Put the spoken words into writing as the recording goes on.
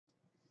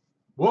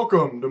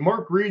Welcome to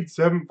Mark Reed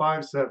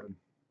 757.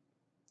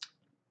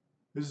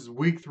 This is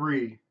week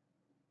 3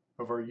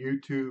 of our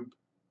YouTube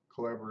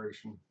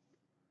collaboration.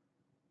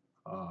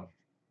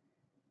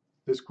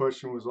 This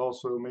question was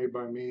also made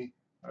by me.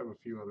 I have a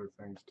few other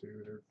things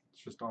too.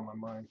 It's just on my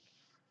mind.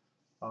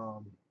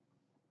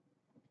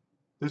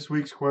 This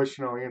week's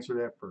question, I'll answer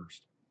that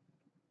first.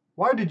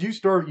 Why did you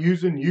start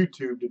using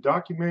YouTube to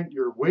document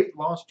your weight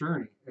loss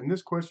journey? And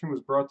this question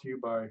was brought to you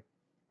by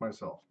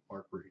myself,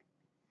 Mark Reed.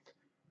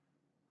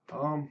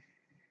 I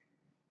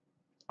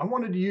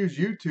wanted to use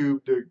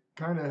YouTube to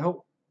kind of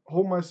help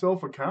hold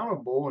myself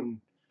accountable, and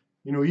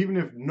even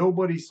if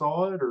nobody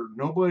saw it or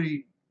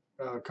nobody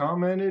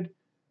commented,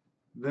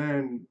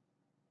 then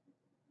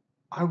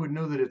I would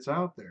know that it's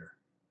out there.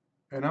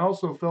 And I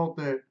also felt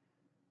that,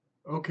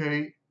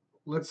 okay,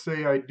 let's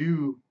say I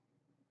do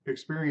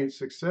experience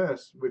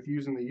success with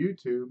using the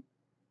YouTube,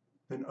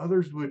 then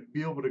others would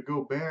be able to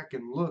go back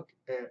and look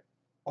at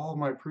all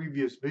my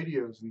previous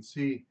videos and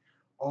see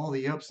all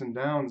the ups and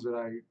downs that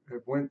I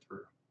have went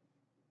through,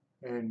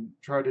 and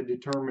try to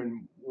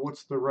determine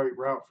what's the right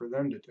route for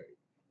them to take.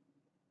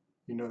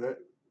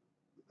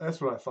 That's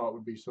what I thought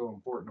would be so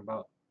important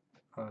about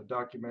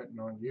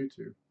documenting on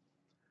YouTube,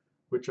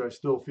 which I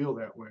still feel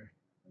that way,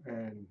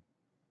 and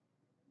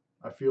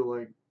I feel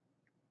like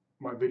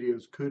my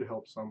videos could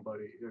help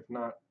somebody, if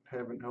not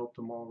haven't helped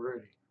them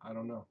already. I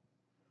don't know.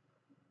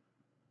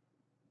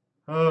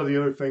 The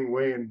other thing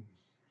weighing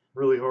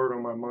really hard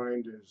on my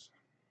mind is,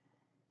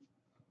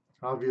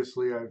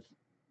 obviously I've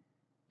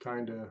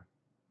kind of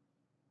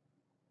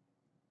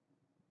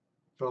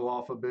fell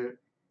off a bit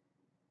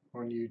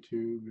on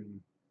YouTube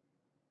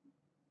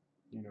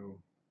and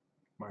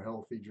my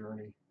healthy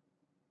journey.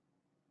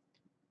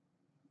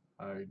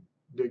 I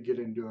did get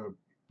into a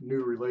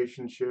new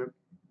relationship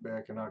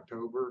back in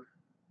October,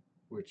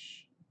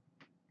 which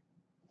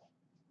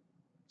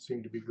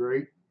seemed to be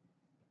great.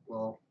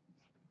 Well,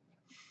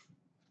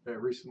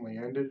 that recently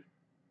ended,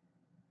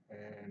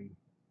 and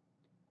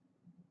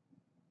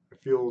I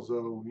feel as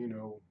though,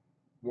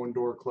 one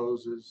door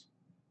closes,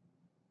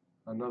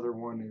 another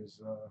one is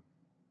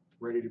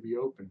ready to be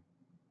open.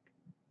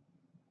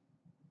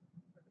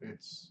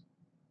 It's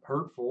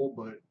hurtful,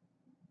 but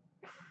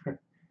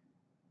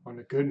on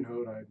a good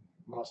note, I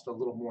lost a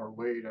little more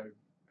weight. I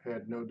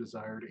had no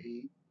desire to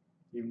eat,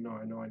 even though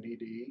I know I need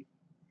to eat.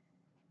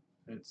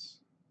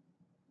 It's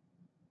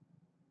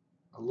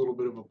a little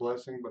bit of a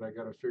blessing, but I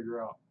got to figure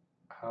out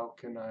how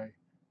can I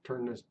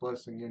turn this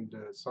blessing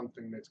into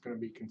something that's going to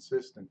be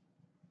consistent,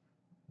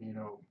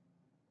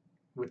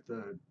 with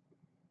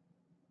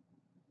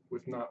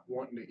not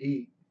wanting to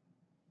eat,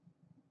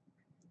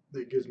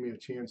 that gives me a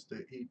chance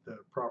to eat the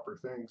proper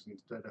things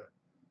instead of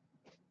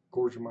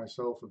gorging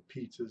myself with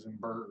pizzas and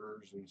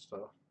burgers and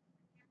stuff.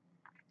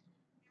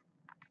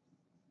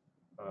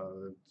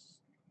 It's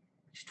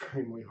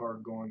extremely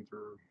hard going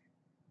through,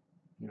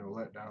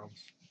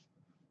 letdowns.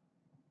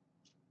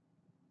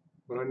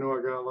 But I know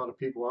I got a lot of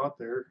people out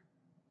there.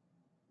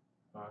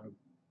 I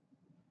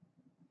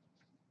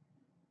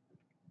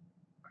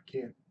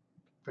can't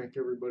thank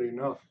everybody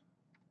enough.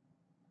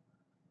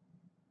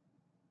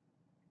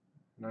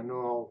 And I know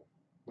I'll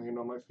land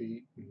on my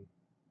feet and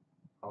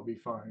I'll be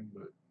fine,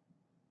 but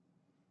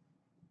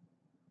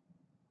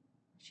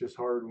it's just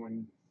hard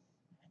when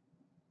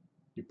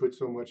you put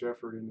so much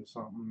effort into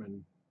something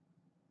and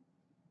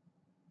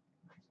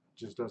it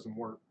just doesn't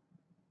work.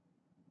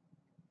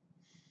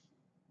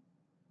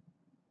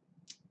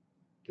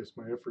 Guess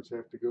my efforts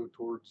have to go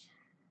towards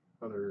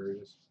other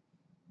areas.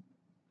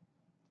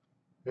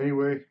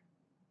 Anyway,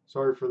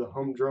 sorry for the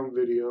humdrum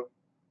video.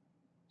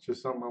 It's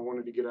just something I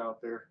wanted to get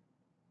out there.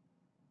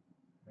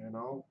 And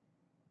I'll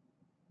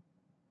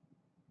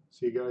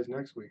see you guys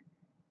next week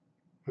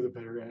with a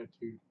better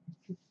attitude.